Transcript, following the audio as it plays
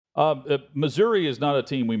Missouri is not a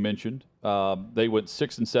team we mentioned. They went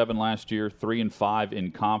 6-7 last year, 3-5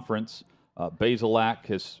 in conference. Basilak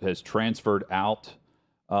has transferred out.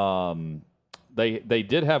 They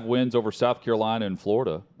did have wins over South Carolina and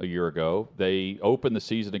Florida a year ago. They opened the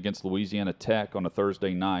season against Louisiana Tech on a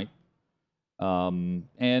Thursday night.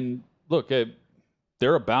 And look,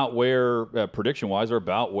 they're about where, prediction-wise, they're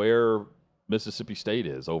about where Mississippi State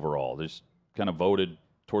is overall. They're just kind of voted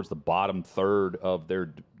towards the bottom third of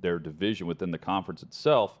their division within the conference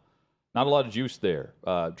itself. Not a lot of juice there.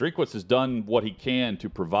 Drinkwitz has done what he can to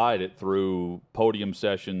provide it through podium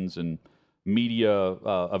sessions and media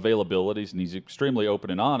availabilities, and he's extremely open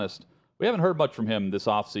and honest. We haven't heard much from him this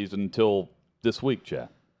offseason until this week, Chad.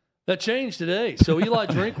 That changed today. So Eli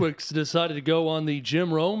Drinkwitz decided to go on the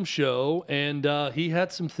Jim Rome show, and he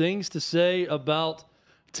had some things to say about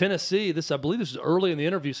Tennessee. I believe this was early in the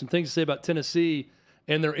interview, some things to say about Tennessee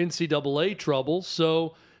and their NCAA trouble.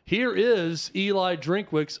 So here is Eli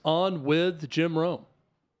Drinkwitz on with Jim Rome.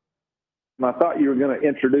 I thought you were going to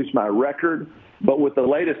introduce my record, but with the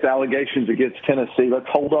latest allegations against Tennessee, let's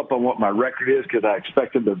hold up on what my record is because I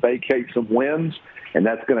expect them to vacate some wins, and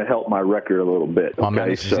that's going to help my record a little bit. Okay? Oh, man,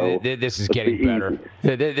 this is getting better.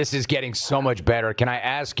 This is getting so much better. Can I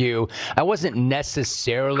ask you, I wasn't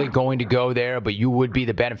necessarily going to go there, but you would be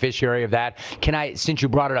the beneficiary of that. Since you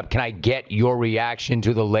brought it up, can I get your reaction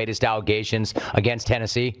to the latest allegations against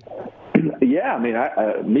Tennessee? Yeah, I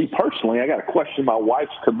mean, me personally, I got to question my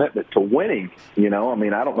wife's commitment to winning. I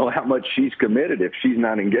don't know how much she's committed if she's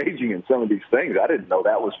not engaging in some of these things. I didn't know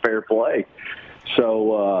that was fair play.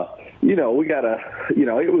 So, we got to,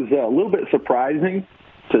 it was a little bit surprising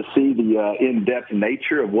to see the in-depth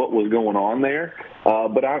nature of what was going on there.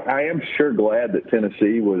 But I am sure glad that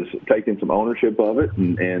Tennessee was taking some ownership of it,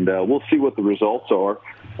 and we'll see what the results are.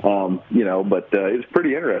 But it's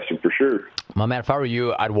pretty interesting for sure. My man, if I were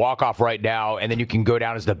you, I'd walk off right now, and then you can go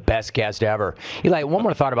down as the best guest ever. Eli, one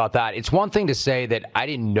more thought about that. It's one thing to say that I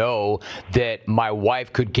didn't know that my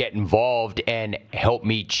wife could get involved and help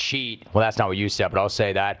me cheat. Well, that's not what you said, but I'll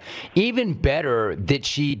say that. Even better that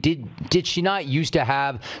did she not used to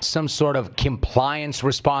have some sort of compliance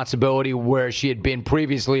responsibility where she had been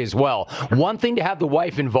previously as well? One thing to have the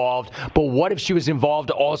wife involved, but what if she was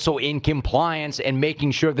involved also in compliance and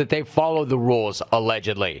making sure that they follow the rules,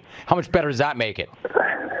 allegedly? How much better does that make it?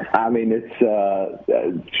 I mean, it's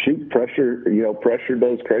pressure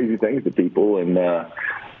does crazy things to people, and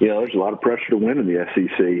there's a lot of pressure to win in the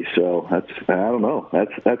SEC. So I don't know,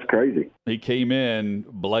 that's crazy. He came in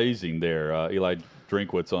blazing there, Eli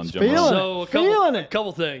Drinkwitz on Jim. So a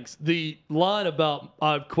couple things. The line about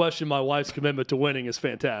I question my wife's commitment to winning is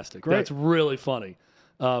fantastic. Great. That's really funny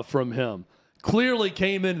from him. Clearly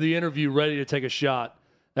came into the interview ready to take a shot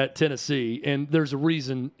at Tennessee, and there's a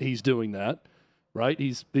reason he's doing that, right?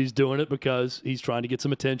 He's doing it because he's trying to get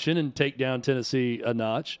some attention and take down Tennessee a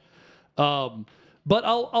notch. But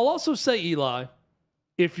I'll also say, Eli,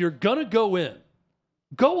 if you're going to go in,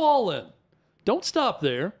 go all in. Don't stop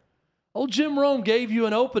there. Old Jim Rome gave you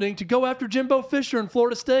an opening to go after Jimbo Fisher in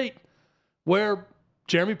Florida State, where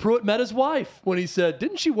Jeremy Pruitt met his wife when he said,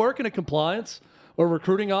 didn't she work in a compliance or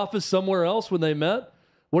recruiting office somewhere else when they met?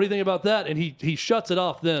 What do you think about that? And he shuts it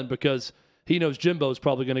off then because he knows Jimbo's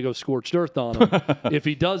probably going to go scorched earth on him if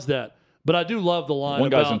he does that. But I do love the line One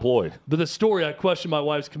about guy's employed. But the story, I question my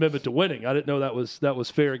wife's commitment to winning. I didn't know that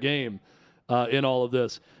was fair game in all of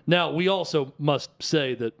this. Now, we also must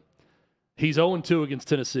say that he's 0-2 against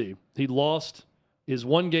Tennessee. He lost his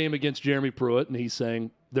one game against Jeremy Pruitt, and he's saying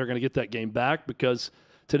they're going to get that game back because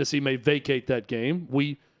Tennessee may vacate that game.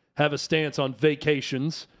 We have a stance on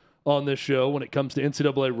vacations on this show when it comes to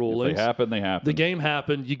NCAA rulings. If they happen, they happen. The game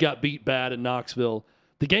happened. You got beat bad in Knoxville.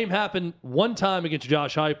 The game happened one time against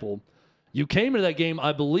Josh Heupel. You came into that game,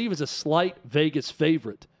 I believe, as a slight Vegas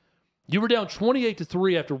favorite. You were down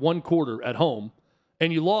 28-3 after one quarter at home,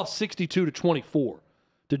 and you lost 62-24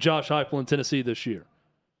 to Josh Heupel in Tennessee this year.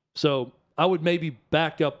 So I would maybe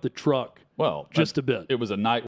back up the truck just a bit. It was a night